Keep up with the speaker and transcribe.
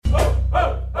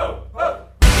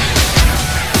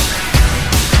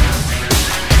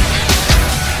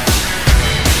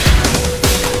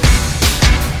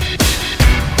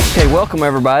Welcome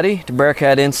everybody to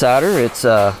Bearcat Insider. It's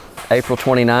April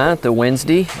 29th, a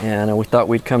Wednesday, and we thought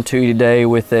we'd come to you today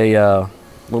with a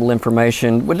little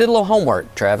information. We did a little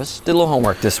homework, Travis. Did a little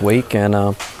homework this week, and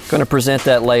going to present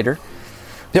that later.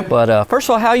 Yep. But first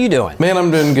of all, how are you doing? Man, I'm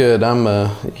doing good. I'm, I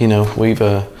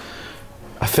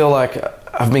feel like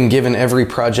I've been given every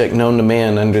project known to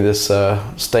man under this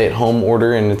stay-at-home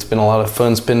order, and it's been a lot of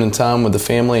fun spending time with the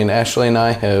family. And Ashley and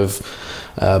I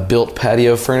have built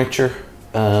patio furniture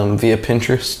via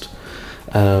Pinterest.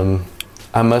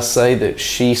 I must say that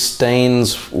she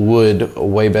stains wood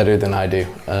way better than I do.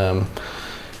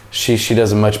 She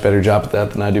does a much better job at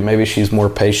that than I do. Maybe she's more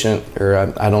patient,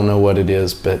 or I don't know what it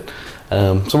is, but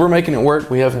so we're making it work.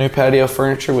 We have new patio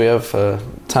furniture. We have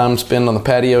time to spend on the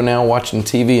patio now, watching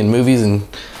TV and movies and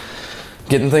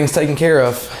getting things taken care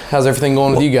of. How's everything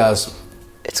going with you guys?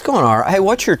 It's going all right. Hey,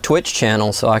 what's your Twitch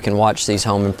channel so I can watch these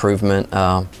home improvement,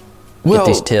 get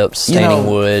these tips, staining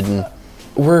wood? And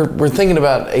we're thinking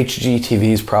about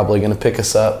HGTV's probably going to pick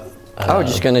us up.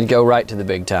 Just going to go right to the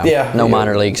big time. Yeah. No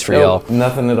minor leagues for y'all.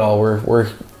 Nothing at all. We're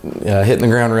hitting the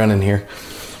ground running here.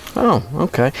 Oh,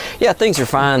 okay. Yeah, things are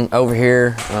fine over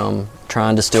here.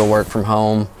 Trying to still work from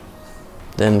home,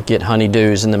 then get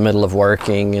honeydews in the middle of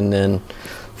working, and then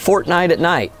Fortnite at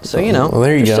night. So, well,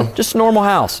 there you go. Just a normal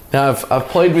house. Now, I've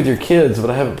played with your kids,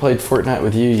 but I haven't played Fortnite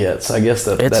with you yet. So I guess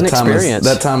that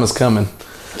time is coming.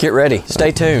 Get ready.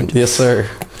 Stay tuned. Yes, sir.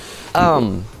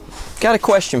 Got a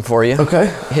question for you. Okay.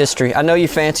 History. I know you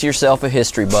fancy yourself a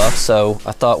history buff, so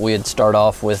I thought we'd start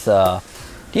off with, do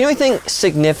you know anything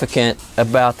significant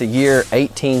about the year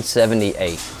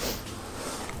 1878?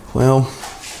 Well,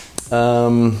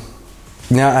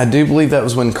 now I do believe that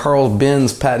was when Carl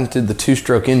Benz patented the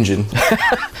two-stroke engine.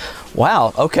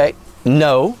 Wow, okay.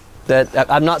 No,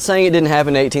 I'm not saying it didn't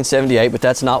happen in 1878, but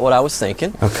that's not what I was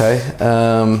thinking. Okay.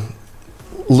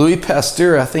 Louis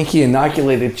Pasteur, I think he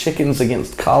inoculated chickens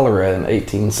against cholera in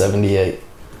 1878.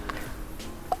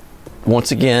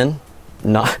 Once again,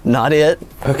 not it.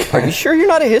 Okay. Are you sure you're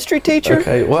not a history teacher?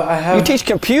 Okay. Well, You teach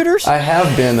computers? I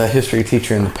have been a history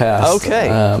teacher in the past. Okay.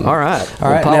 All right. All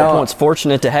right. PowerPoint's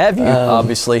fortunate to have you,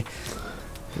 obviously.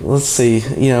 Let's see.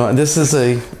 This is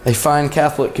a fine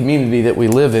Catholic community that we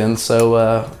live in. So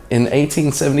in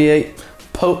 1878,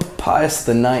 Pope Pius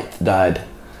IX died.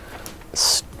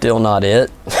 Still not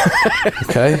it.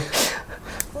 Okay.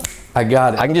 I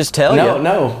got it. I can just tell you.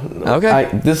 No. Okay.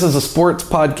 This is a sports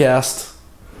podcast.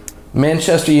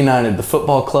 Manchester United, the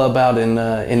football club out in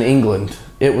England,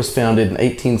 it was founded in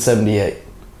 1878.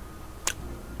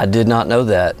 I did not know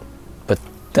that, but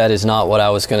that is not what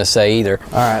I was going to say either.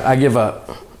 All right, I give up.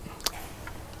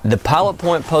 The Pilot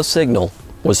Point Post-Signal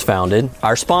was founded,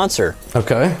 our sponsor,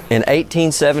 Okay. in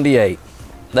 1878.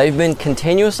 They've been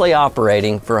continuously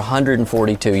operating for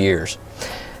 142 years,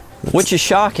 which is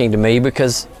shocking to me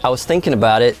because I was thinking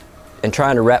about it and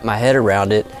trying to wrap my head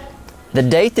around it. The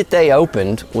date that they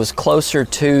opened was closer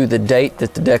to the date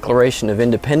that the Declaration of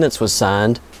Independence was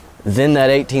signed. Then that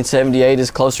 1878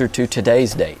 is closer to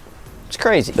today's date. It's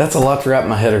crazy. That's a lot to wrap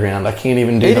my head around. I can't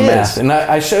even do the math. And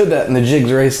I showed that in the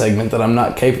Jigs Ray segment that I'm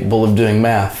not capable of doing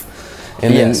math.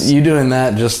 And then you doing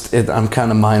that, I'm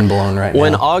kind of mind blown right now.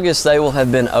 In August, they will have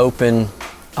been open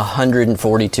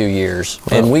 142 years.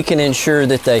 Oh. And we can ensure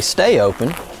that they stay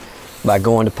open by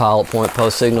going to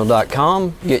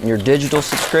pilotpointpostsignal.com, getting your digital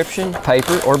subscription,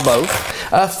 paper, or both.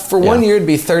 For 1 year, it'd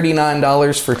be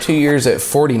 $39. For 2 years, at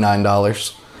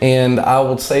 $49. And I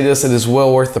will say this, it is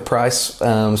well worth the price,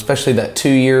 especially that 2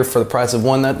 year for the price of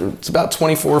one. It's about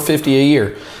 $24.50 a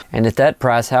year. And at that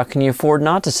price, how can you afford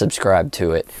not to subscribe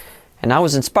to it? And I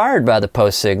was inspired by the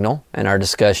Post Signal and our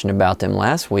discussion about them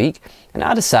last week, and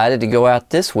I decided to go out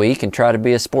this week and try to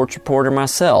be a sports reporter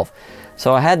myself.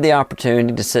 So I had the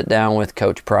opportunity to sit down with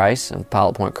Coach Price of the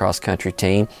Pilot Point Cross Country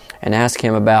team and ask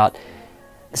him about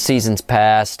the seasons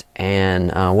past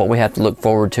and what we have to look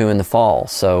forward to in the fall.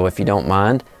 So if you don't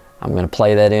mind, I'm going to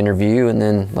play that interview and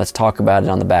then let's talk about it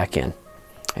on the back end.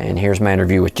 And here's my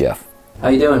interview with Jeff. How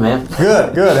you doing, man?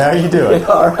 Good. How are you doing?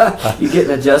 All right. You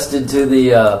getting adjusted to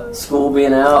the school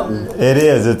being out? It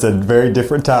is. It's a very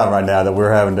different time right now that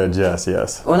we're having to adjust,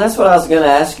 yes. Well, that's what I was going to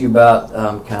ask you about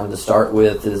kind of to start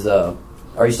with is,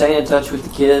 are you staying in touch with the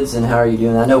kids and how are you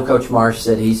doing? I know Coach Marsh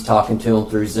said he's talking to them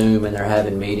through Zoom and they're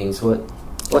having meetings.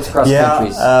 What's cross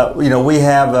country's? We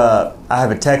have, I have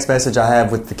a text message I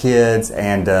have with the kids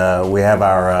and we have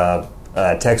our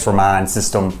text remind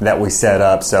system that we set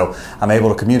up, so I'm able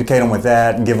to communicate them with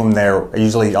that and give them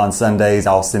usually on Sundays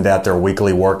I'll send out their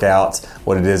weekly workouts,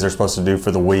 what it is they're supposed to do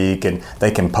for the week, and they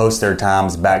can post their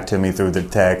times back to me through the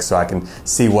text so I can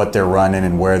see what they're running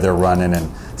and where they're running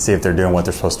and see if they're doing what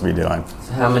they're supposed to be doing.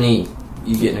 So how many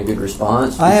you getting a good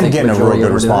response? I am getting a really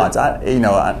good response. I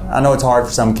know it's hard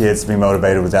for some kids to be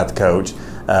motivated without the coach.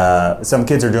 Some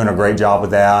kids are doing a great job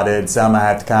without it. Some I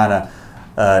have to kind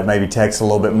of maybe text a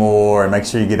little bit more and make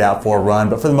sure you get out for a run.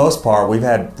 But for the most part, we've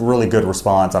had really good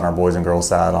response on our boys and girls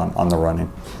side on the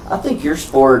running. I think your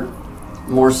sport,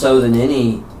 more so than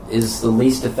any, is the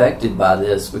least affected by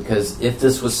this, because if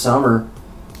this was summer,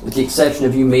 with the exception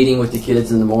of you meeting with the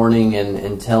kids in the morning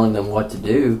and telling them what to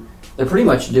do, they're pretty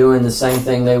much doing the same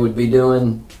thing they would be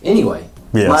doing anyway,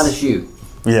 minus you.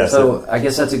 Yes. So I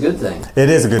guess that's a good thing. It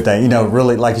is a good thing.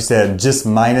 Really, like you said, just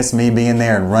minus me being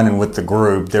there and running with the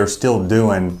group, they're still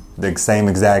doing the same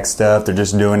exact stuff. They're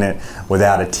just doing it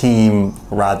without a team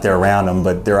right there around them,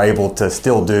 but they're able to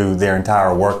still do their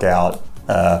entire workout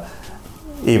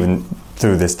even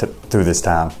through this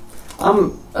time.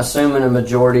 I'm assuming a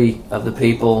majority of the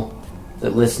people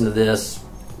that listen to this,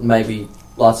 maybe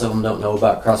lots of them don't know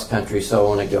about cross country,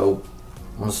 so I want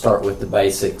to start with the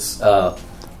basics.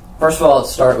 First of all,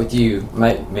 let's start with you.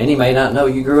 Many may not know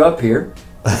you grew up here.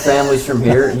 Your family's from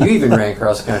here. You even ran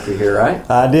cross country here, right?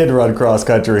 I did run cross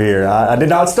country here. I did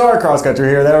not start cross country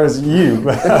here. That was you,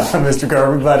 Mr.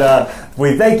 Kirby. But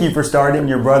we thank you for starting.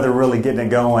 Your brother really getting it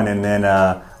going, and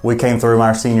then we came through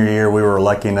my senior year. We were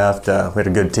lucky enough we had a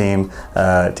good team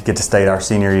to get to state our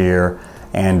senior year,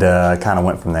 and kind of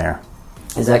went from there.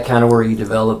 Is that kind of where you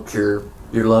developed your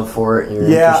love for it and your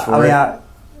interest for it?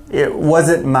 It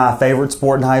wasn't my favorite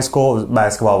sport in high school.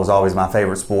 Basketball was always my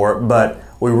favorite sport, but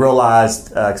we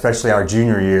realized, especially our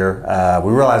junior year,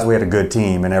 we realized we had a good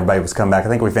team and everybody was coming back. I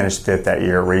think we finished 5th that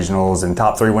year at regionals and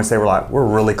top 3 once they were like, we're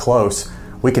really close.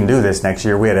 We can do this next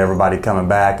year. We had everybody coming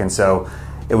back, and so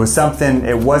it was something.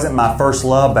 It wasn't my first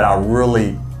love,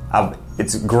 but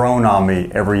it's grown on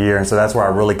me every year, and so that's where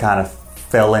I really kind of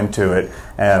fell into it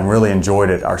and really enjoyed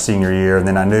it our senior year. And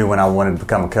then I knew when I wanted to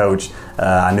become a coach,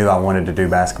 I knew I wanted to do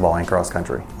basketball and cross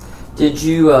country. Did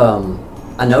you, I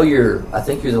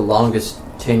think you're the longest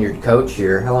tenured coach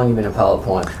here. How long have you been at Pilot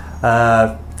Point?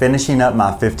 Finishing up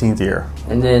my 15th year.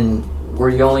 And then were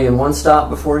you only in one stop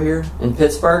before here, in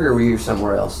Pittsburgh, or were you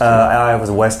somewhere else? I was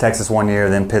in West Texas 1 year,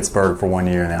 then Pittsburgh for 1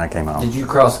 year, and then I came home. Did you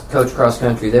coach cross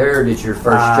country there, or did your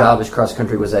first job as cross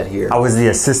country was that here? I was the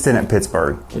assistant at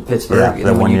Pittsburgh. At Pittsburgh? Yeah, and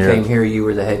then when you 1 year. Came here, you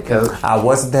were the head coach? I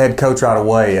wasn't the head coach right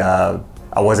away.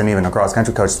 I wasn't even a cross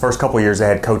country coach. The first couple of years I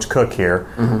had Coach Cook here,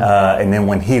 and then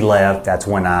when he left, that's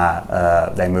when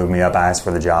they moved me up. I asked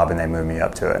for the job, and they moved me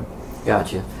up to it.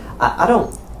 Gotcha.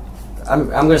 I'm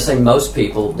going to say most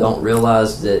people don't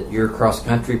realize that your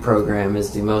cross-country program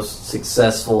is the most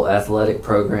successful athletic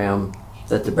program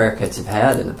that the Bearcats have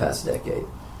had in the past decade.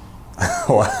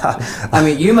 Wow. I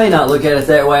mean, you may not look at it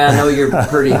that way. I know you're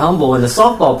pretty humble, and the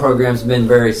softball program's been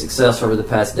very successful over the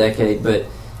past decade, but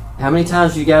how many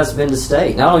times have you guys been to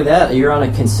state? Not only that, you're on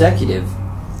a consecutive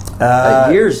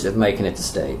years of making it to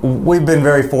state. We've been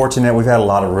very fortunate. We've had a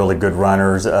lot of really good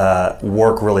runners,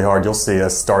 work really hard. You'll see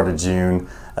us start of June.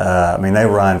 They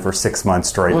run for 6 months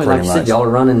straight, pretty like much. You said, y'all are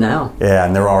running now. Yeah,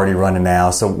 and they're already running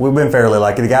now. So we've been fairly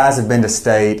lucky. The guys have been to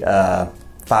state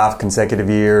 5 consecutive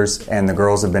years, and the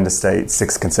girls have been to state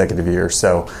 6 consecutive years.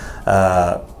 So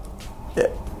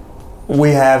we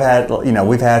have had,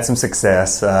 we've had some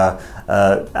success.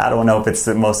 I don't know if it's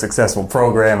the most successful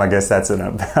program. I guess that's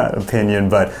an opinion,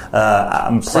 but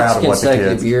I'm proud of what the 6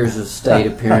 consecutive years of state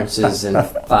appearances and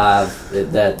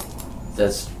 5.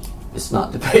 That's. It's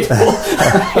not debatable.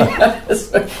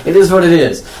 It is what it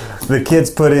is. The kids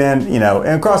put in,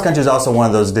 and cross country is also one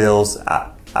of those deals.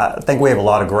 I think we have a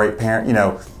lot of great parents,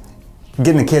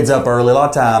 getting the kids up early. A lot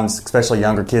of times, especially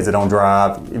younger kids that don't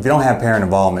drive, if you don't have parent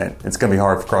involvement, it's going to be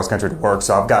hard for cross country to work.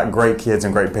 So I've got great kids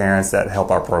and great parents that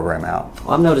help our program out.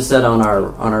 Well, I've noticed that on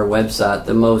our website,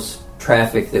 the most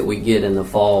traffic that we get in the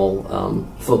fall,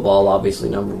 football obviously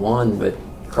number 1, but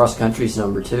cross country is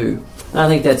number 2. And I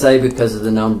think that's because of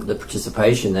the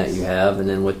participation that you have, and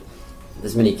then with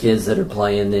as many kids that are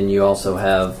playing, then you also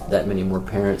have that many more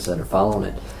parents that are following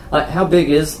it. How big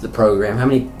is the program? How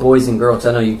many boys and girls?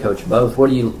 I know you coach both. What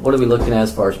are we looking at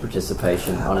as far as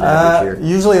participation on an average year?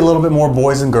 Usually a little bit more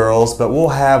boys and girls, but we'll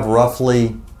have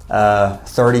roughly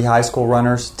 30 high school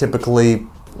runners, typically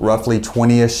roughly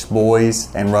 20-ish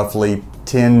boys and roughly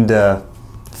 10 to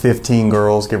 15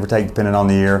 girls, give or take, depending on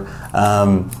the year.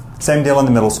 Same deal in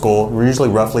the middle school. We're usually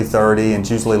roughly 30, and it's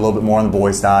usually a little bit more on the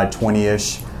boys' side,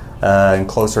 20-ish, and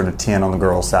closer to 10 on the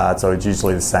girls' side, so it's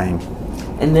usually the same.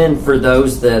 And then for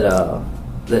those that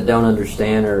don't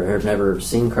understand or have never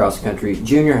seen cross-country,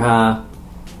 junior high,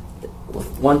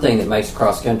 one thing that makes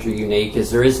cross-country unique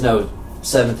is there is no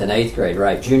 7th and 8th grade,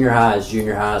 right? Junior high is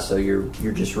junior high, so you're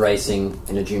just racing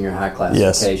in a junior high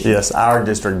classification. Yes. Our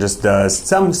district just does.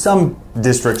 Some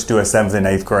districts do a 7th and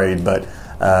 8th grade, but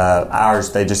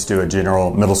ours, they just do a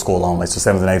general middle school only. So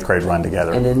 7th and 8th grade run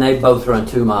together. And then they both run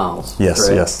 2 miles. Yes,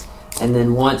 correct? yes. And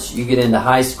then once you get into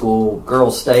high school,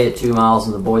 girls stay at 2 miles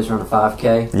and the boys run a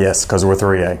 5K. Yes, because we're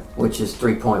 3A. Which is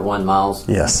 3.1 miles.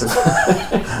 Yes.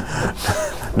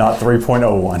 Not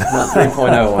 3.01. Not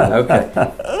 3.01.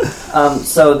 Okay.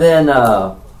 So then,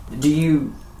 do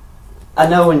you? I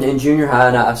know in junior high,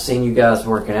 and I've seen you guys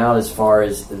working out. As far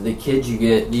as the kids you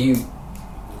get, do you?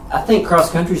 I think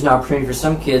cross country is an opportunity for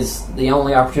some kids. The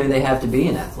only opportunity they have to be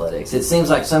in athletics. It seems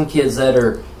like some kids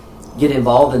that get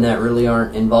involved in that really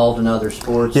aren't involved in other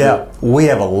sports. Yeah, we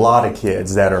have a lot of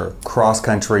kids that are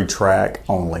cross-country track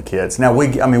only kids. Now,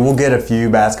 we'll get a few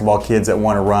basketball kids that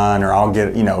want to run, or I'll get,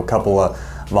 a couple of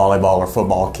volleyball or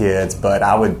football kids, but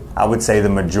I would say the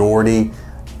majority,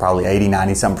 probably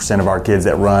 80-90% of our kids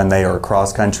that run, they are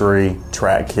cross-country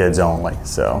track kids only.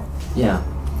 So yeah.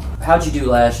 How'd you do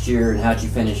last year, and how'd you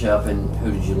finish up, and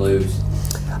who did you lose?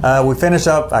 We finished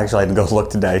up, actually I had to go look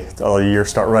today, all the years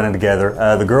start running together.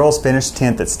 The girls finished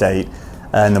 10th at state,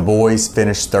 and the boys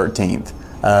finished 13th.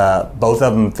 Both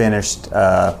of them finished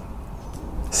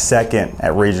second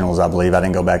at regionals, I believe. I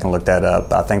didn't go back and look that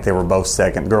up. I think they were both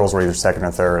second. Girls were either second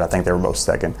or third. I think they were both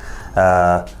second.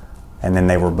 And then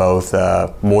they were both,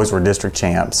 boys were district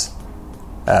champs,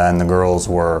 and the girls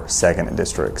were second at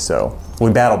district. So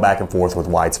we battle back and forth with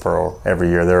Whitesboro every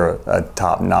year. They're a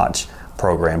top-notch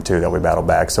program too that we battle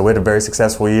back. So we had a very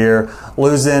successful year.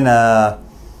 Losing,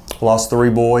 lost 3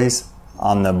 boys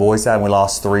on the boys side, and we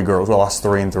lost 3 girls. We lost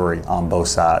 3 and 3 on both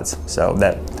sides. So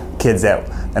that kids that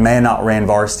may have not ran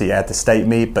varsity at the state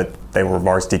meet, but they were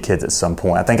varsity kids at some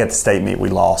point. I think at the state meet we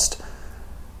lost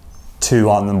 2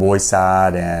 on the boys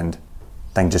side, and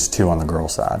I think just 2 on the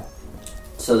girls side.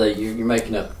 So that you're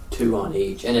making up 2 on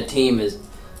each, and a team is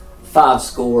 5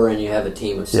 score, and you have a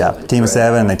team of 7. Yeah, team of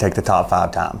 7, and they take the top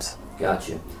 5 times.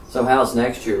 Gotcha. So how's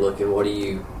next year looking? What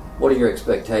are your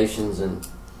expectations? And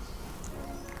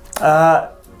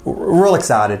real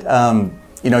excited.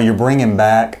 You're bringing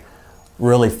back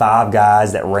really 5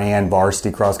 guys that ran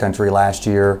varsity cross country last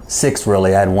year. 6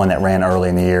 really. I had 1 that ran early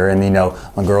in the year, and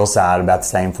on girls' side about the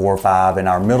same, 4 or 5. And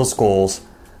our middle school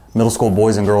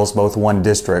boys and girls both won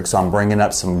district, so I'm bringing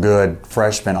up some good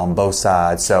freshmen on both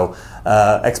sides. So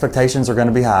expectations are going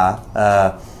to be high.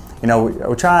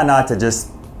 We're trying not to just.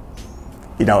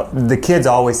 The kids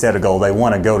always set a goal. They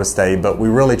want to go to state, but we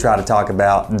really try to talk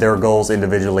about their goals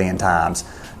individually and times.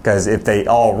 Because if they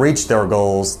all reach their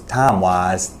goals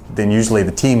time-wise, then usually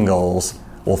the team goals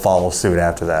will follow suit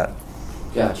after that.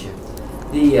 Gotcha.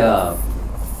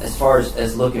 As far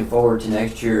as looking forward to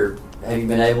next year, have you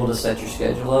been able to set your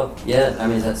schedule up yet? I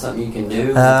mean, is that something you can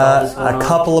do? A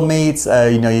couple of meets,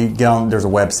 you get on, there's a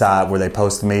website where they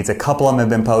post the meets. A couple of them have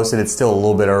been posted. It's still a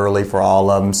little bit early for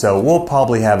all of them. So we'll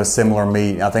probably have a similar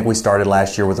meet. I think we started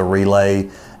last year with a relay,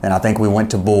 and I think we went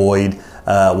to Boyd.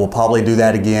 We'll probably do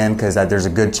that again because there's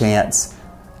a good chance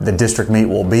the district meet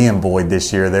will be in Boyd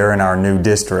this year. They're in our new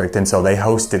district, and so they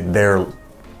hosted their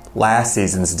last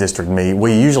season's district meet.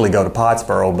 We usually go to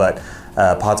Pottsboro, but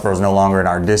Pottsboro is no longer in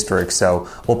our district, so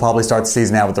we'll probably start the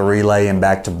season out with the relay and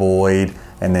back to Boyd,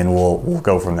 and then we'll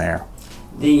go from there.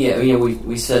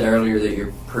 We said earlier that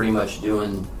you're pretty much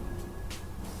doing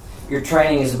your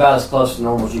training is about as close to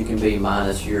normal as you can be,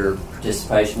 minus your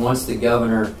participation. Once the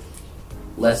governor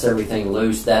lets everything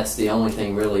loose, that's the only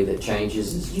thing really that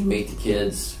changes. Is you meet the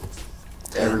kids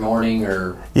every morning,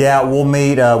 or? Yeah, we'll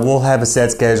meet. We'll have a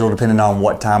set schedule depending on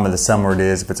what time of the summer it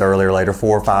is. If it's early or later,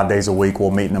 4 or 5 days a week,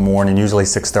 we'll meet in the morning. Usually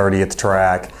 6:30 at the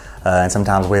track, and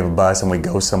sometimes we have a bus and we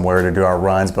go somewhere to do our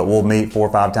runs. But we'll meet 4 or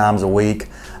 5 times a week,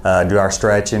 do our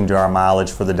stretching, do our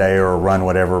mileage for the day, or run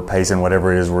whatever, pacing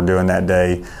whatever it is we're doing that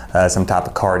day. Some type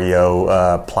of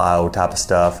cardio, plyo type of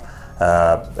stuff.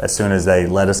 As soon as they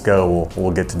let us go,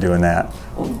 we'll get to doing that.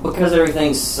 Well, because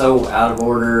everything's so out of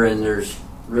order and there's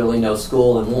really no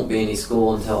school and won't be any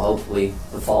school until hopefully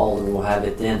the fall, and we'll have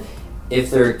it then.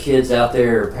 If there are kids out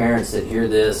there or parents that hear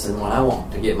this and when I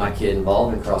want to get my kid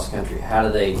involved in cross country,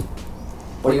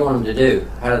 what do you want them to do?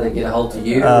 How do they get a hold of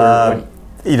you?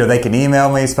 They can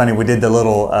email me. It's funny, we did the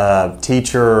little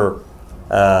teacher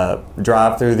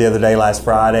drive through the other day last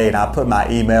Friday, and I put my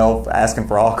email asking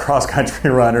for all cross country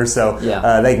runners, so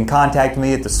they can contact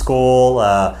me at the school.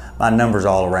 my number's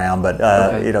all around, but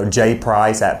Okay.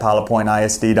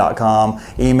 jprice@pilotpointisd.com.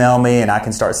 Email me, and I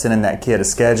can start sending that kid a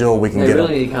schedule. We can They get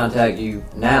really need to contact you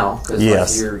now because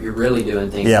Yes. you're really doing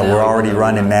things. Yeah, now, we're already even though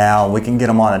running you're now. We can get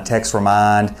them on a text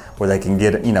remind where they can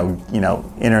get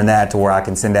entering that to where I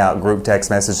can send out group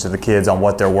text message to the kids on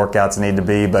what their workouts need to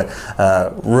be. But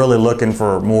really looking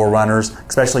for more runners,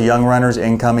 especially young runners,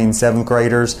 incoming 7th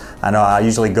graders. I know I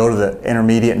usually go to the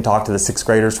intermediate and talk to the 6th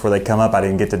graders before they come up. I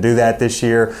didn't get to do that this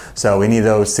year, so any of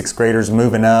those 6th graders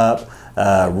moving up.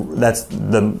 That's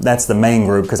the main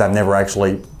group because I've never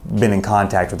actually been in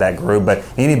contact with that group. But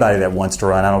anybody that wants to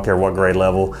run, I don't care what grade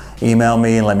level, email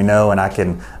me and let me know, and I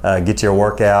can get you a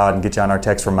workout and get you on our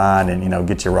text remind and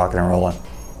get you rocking and rolling.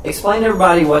 Explain to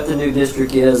everybody what the new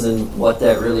district is and what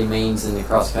that really means in the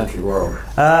cross country world.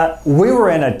 We were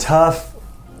in a tough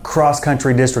cross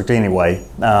country district anyway.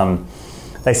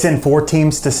 They send 4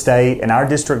 teams to state, and our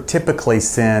district typically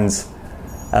sends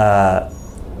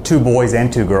 2 boys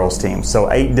and 2 girls teams.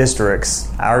 So 8 districts,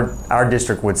 our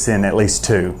district would send at least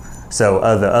 2. So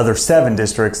of the other 7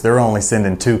 districts, they're only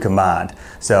sending 2 combined.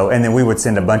 So, and then we would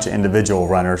send a bunch of individual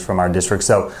runners from our district.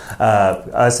 So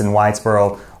us in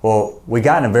Whitesboro, well, we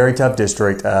got in a very tough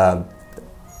district.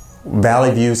 Valley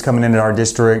View's coming into our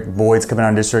district, Boyd's coming into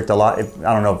our district. I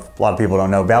don't know if a lot of people don't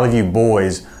know, Valley View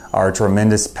boys are a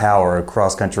tremendous power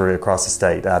across country, across the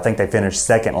state. I think they finished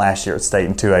 2nd last year at state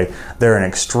in 2A. They're an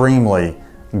extremely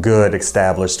good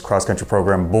established cross-country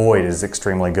program. Boyd is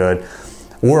extremely good.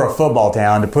 We're a football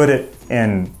town. To put it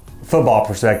in football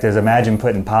perspectives, imagine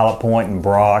putting Pilot Point and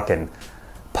Brock and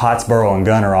Pottsboro and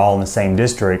Gunner all in the same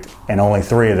district, and only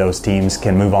 3 of those teams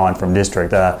can move on from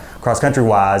district. Cross-country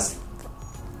wise,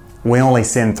 we only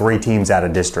send 3 teams out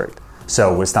of district.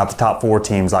 So it's not the top 4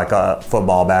 teams like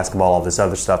football, basketball, all this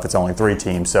other stuff. It's only 3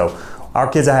 teams. So our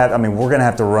kids we're going to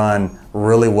have to run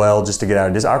really well just to get out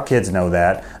of district. Our kids know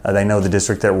that. They know the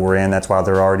district that we're in. That's why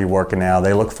they're already working now.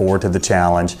 They look forward to the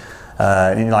challenge.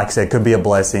 And like I said, it could be a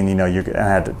blessing. You're going to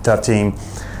have a tough team.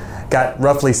 Got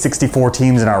roughly 64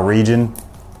 teams in our region.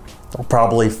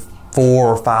 Probably 4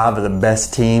 or 5 of the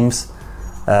best teams.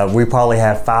 We probably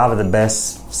have 5 of the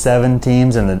best 7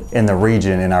 teams in the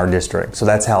region in our district. So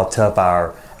that's how tough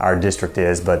our district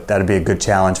is, but that'd be a good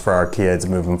challenge for our kids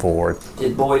moving forward.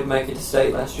 Did Boyd make it to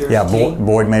state last year? Yeah,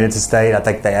 Boyd made it to state. I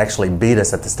think they actually beat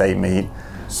us at the state meet.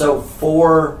 So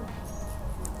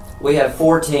we have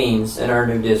 4 teams in our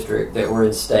new district that were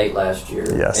in state last year.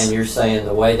 Yes. And you're saying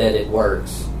the way that it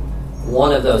works,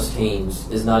 one of those teams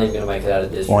is not even going to make it out of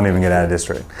district. Won't even get out of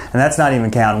district. And that's not even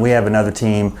counting. We have another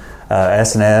team,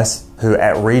 S&S, who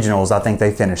at regionals, I think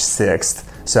they finished 6th.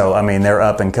 So, they're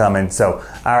up and coming. So,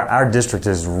 our district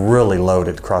is really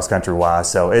loaded cross-country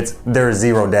wise. So, there is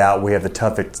zero doubt we have the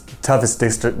toughest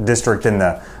district in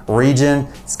the region.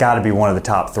 It's got to be one of the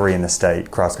top 3 in the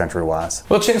state cross-country wise.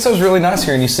 Well, Chance, that was really nice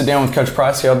hearing you sit down with Coach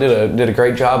Price. Y'all did a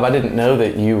great job. I didn't know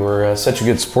that you were such a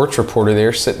good sports reporter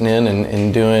there, sitting in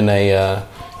and doing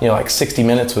like 60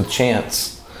 Minutes with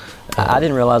Chance. I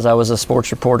didn't realize I was a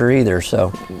sports reporter either,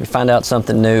 so we find out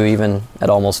something new even at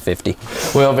almost 50.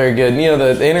 Well, very good.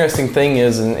 The interesting thing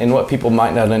is, and what people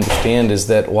might not understand, is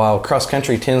that while cross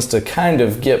country tends to kind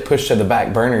of get pushed to the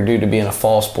back burner due to being a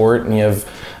fall sport, and you have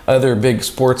other big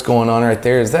sports going on right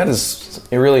there, that is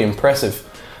really impressive.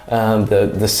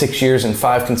 The 6 years and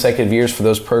 5 consecutive years for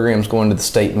those programs going to the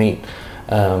state meet.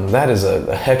 That is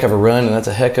a heck of a run, and that's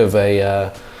a heck of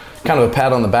a kind of a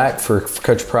pat on the back for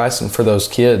Coach Price and for those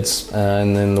kids,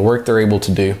 and then the work they're able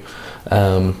to do.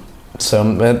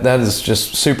 So that is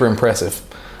just super impressive.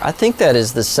 I think that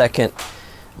is the second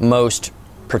most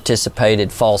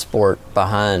participated fall sport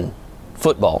behind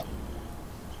football.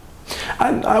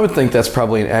 I would think that's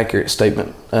probably an accurate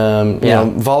statement.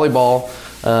 Volleyball,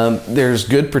 there's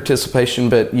good participation,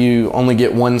 but you only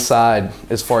get one side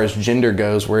as far as gender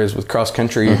goes, whereas with cross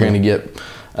country, you're going to get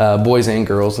boys and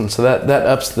girls, and so that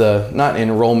ups the not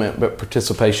enrollment but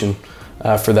participation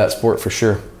for that sport for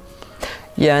sure.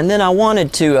 Yeah, and then I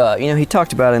wanted to, he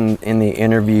talked about in the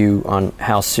interview on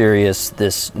how serious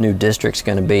this new district's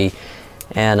going to be,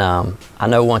 and I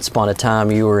know once upon a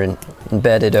time you were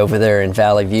embedded over there in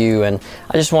Valley View, and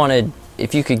I just wanted,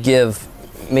 if you could give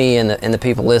me and the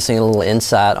people listening a little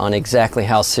insight on exactly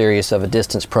how serious of a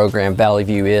distance program Valley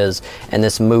View is, and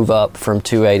this move up from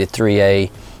 2A to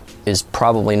 3A is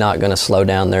probably not going to slow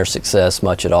down their success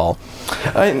much at all.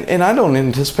 And I don't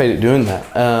anticipate it doing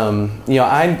that.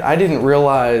 I didn't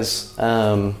realize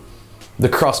the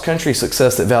cross-country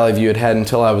success that Valley View had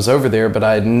until I was over there, but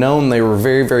I had known they were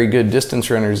very, very good distance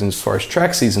runners as far as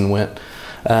track season went.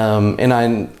 And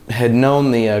I had known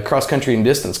the cross-country and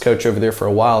distance coach over there for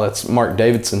a while. That's Mark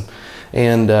Davidson.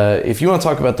 And if you want to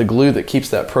talk about the glue that keeps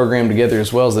that program together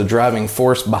as well as the driving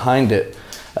force behind it,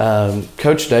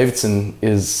 Coach Davidson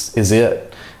is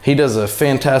it. He does a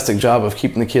fantastic job of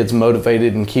keeping the kids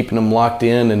motivated and keeping them locked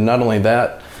in. And not only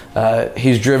that,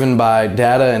 he's driven by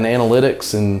data and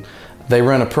analytics, and they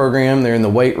run a program. They're in the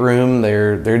weight room.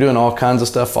 They're doing all kinds of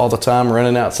stuff all the time,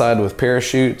 running outside with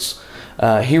parachutes.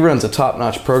 He runs a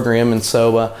top-notch program, and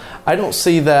so I don't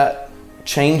see that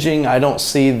changing. I don't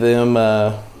see them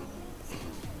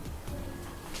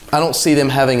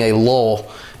having a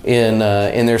lull in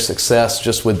their success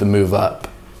just with the move up.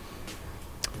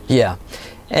 Yeah,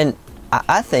 and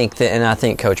I think that, and I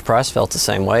think Coach Price felt the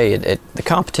same way. The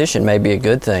competition may be a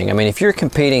good thing. I mean, if you're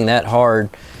competing that hard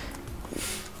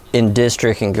in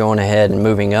district and going ahead and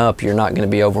moving up, you're not going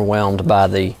to be overwhelmed by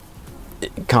the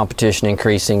competition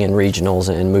increasing in regionals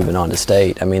and moving on to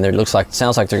state. I mean,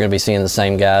 sounds like they're going to be seeing the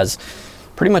same guys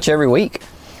pretty much every week.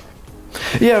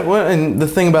 Yeah, well, and the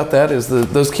thing about that is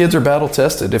those kids are battle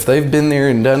tested. If they've been there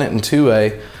and done it in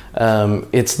 2A,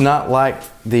 it's not like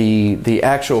the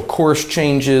actual course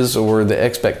changes or the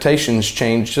expectations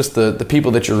change, just the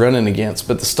people that you're running against.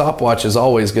 But the stopwatch is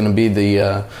always going to be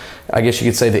the, I guess you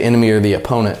could say, the enemy or the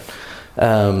opponent.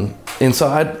 And so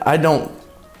I don't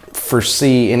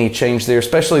foresee any change there,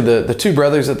 especially the two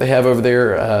brothers that they have over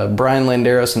there, Brian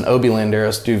Landeros and Obi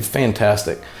Landeros, do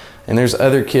fantastic. And there's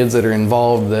other kids that are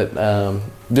involved that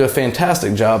do a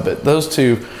fantastic job, but those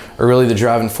two are really the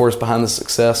driving force behind the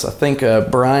success. I think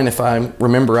Brian, if I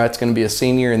remember right, is going to be a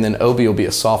senior, and then Obi will be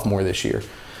a sophomore this year.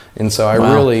 And so I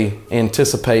really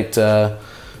anticipate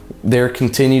their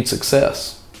continued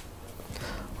success.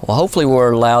 Well, hopefully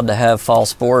we're allowed to have fall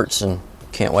sports, and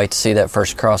can't wait to see that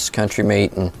first cross-country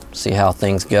meet and see how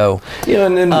things go. Yeah,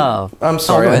 and then I'm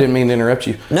sorry, I didn't mean to interrupt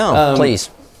you. No,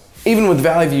 please. Even with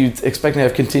Valley View expecting to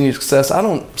have continued success, I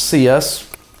don't see us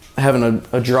having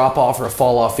a drop-off or a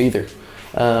fall-off either.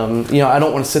 I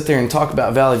don't want to sit there and talk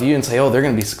about Valley View and say, oh, they're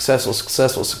going to be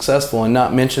successful, and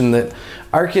not mention that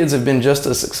our kids have been just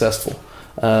as successful.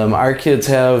 Our kids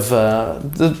have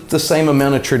the same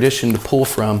amount of tradition to pull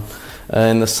from,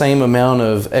 and the same amount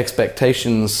of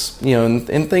expectations,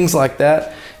 and things like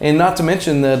that. And not to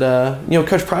mention that,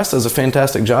 Coach Price does a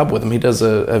fantastic job with them. He does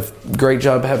a great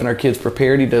job having our kids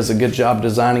prepared. He does a good job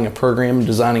designing a program,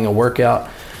 designing a workout,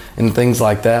 and things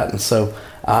like that. And so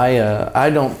I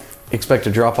don't expect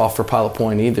a drop-off for Pilot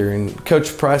Point either. And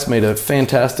Coach Price made a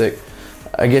fantastic,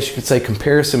 I guess you could say,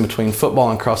 comparison between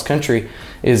football and cross-country,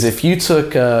 is if you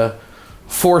took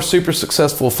 4 super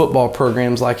successful football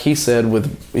programs, like he said,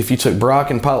 if you took Brock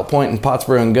and Pilot Point and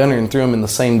Pottsboro and Gunner and threw them in the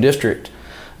same district,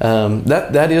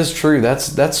 that is true.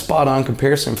 That's spot on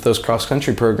comparison for those cross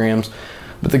country programs.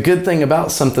 But the good thing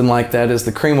about something like that is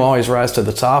the cream will always rise to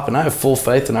the top, and I have full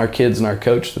faith in our kids and our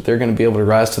coach that they're going to be able to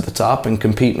rise to the top and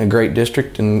compete in a great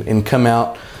district and come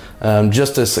out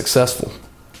just as successful.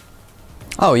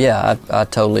 Oh yeah, I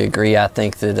totally agree. I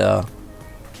think that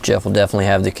Jeff will definitely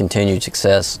have the continued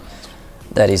success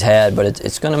that he's had, but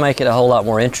it's going to make it a whole lot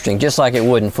more interesting, just like it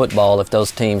would in football if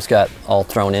those teams got all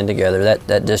thrown in together.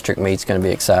 That district meet's going to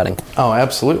be exciting. Oh,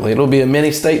 absolutely. It'll be a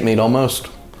mini state meet almost.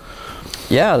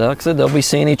 Yeah, like I said, they'll be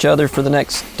seeing each other for the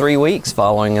next 3 weeks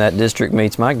following that district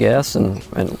meet's my guess, and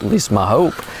at least my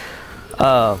hope.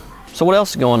 So what else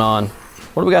is going on?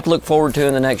 What do we got to look forward to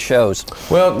in the next shows?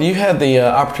 Well, you had the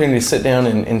opportunity to sit down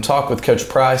and talk with Coach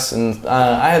Price, and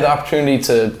I had the opportunity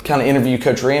to kind of interview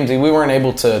Coach Ramsey. We weren't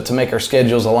able to make our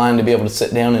schedules align to be able to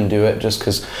sit down and do it just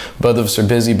because both of us are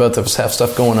busy, both of us have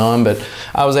stuff going on, but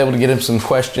I was able to get him some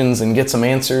questions and get some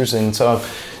answers, and so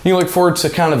you look forward to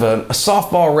kind of a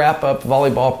softball wrap-up,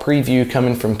 volleyball preview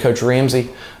coming from Coach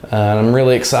Ramsey. I'm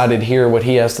really excited to hear what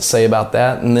he has to say about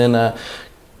that, and then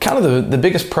kind of the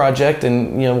biggest project,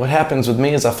 and what happens with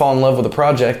me is I fall in love with a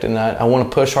project and I want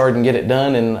to push hard and get it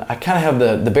done, and I kind of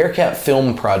have the Bearcat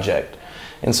film project,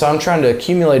 and so I'm trying to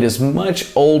accumulate as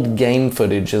much old game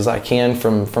footage as I can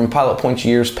from Pilot Point's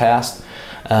years past,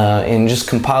 and just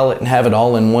compile it and have it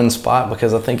all in one spot,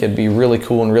 because I think it'd be really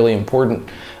cool and really important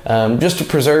just to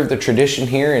preserve the tradition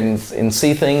here and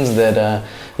see things that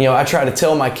I try to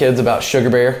tell my kids about Sugar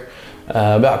Bear,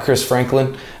 about Chris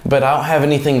Franklin, but I don't have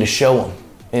anything to show them.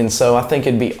 And so I think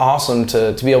it'd be awesome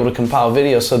to be able to compile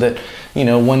video so that,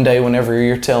 one day whenever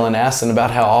you're telling Aston about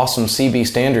how awesome CB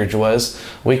Standridge was,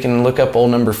 we can look up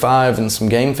old number 5 and some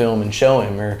game film and show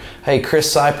him. Or, hey,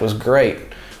 Chris Sipe was great.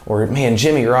 Or, man,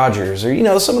 Jimmy Rogers.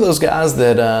 Or, some of those guys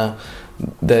that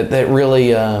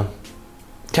really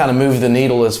kind of moved the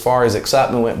needle as far as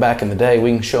excitement went back in the day.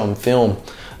 We can show them film.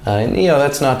 And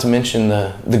that's not to mention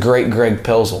the great Greg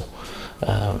Pelzel.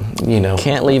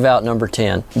 Can't leave out number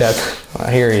 10.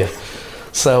 I hear you.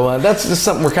 So that's just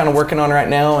something we're kind of working on right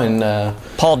now. And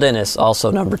Paul Dennis,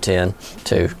 also number 10,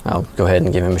 too. I'll go ahead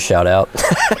and give him a shout out.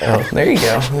 oh, there you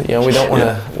go. We don't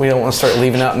want to start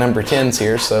leaving out number 10s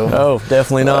here. So oh,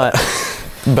 definitely not.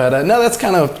 But no, that's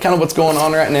kind of what's going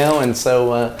on right now. And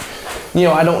so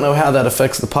I don't know how that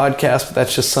affects the podcast, but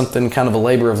that's just something, kind of a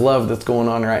labor of love that's going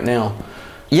on right now.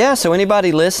 Yeah. So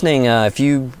anybody listening, if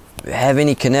you have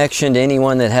any connection to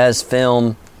anyone that has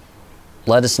film,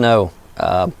 let us know.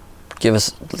 Give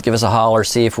us a holler,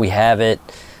 see if we have it,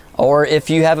 or if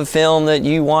you have a film that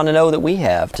you want to know that we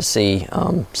have to see.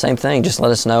 Same thing, just let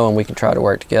us know and we can try to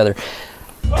work together.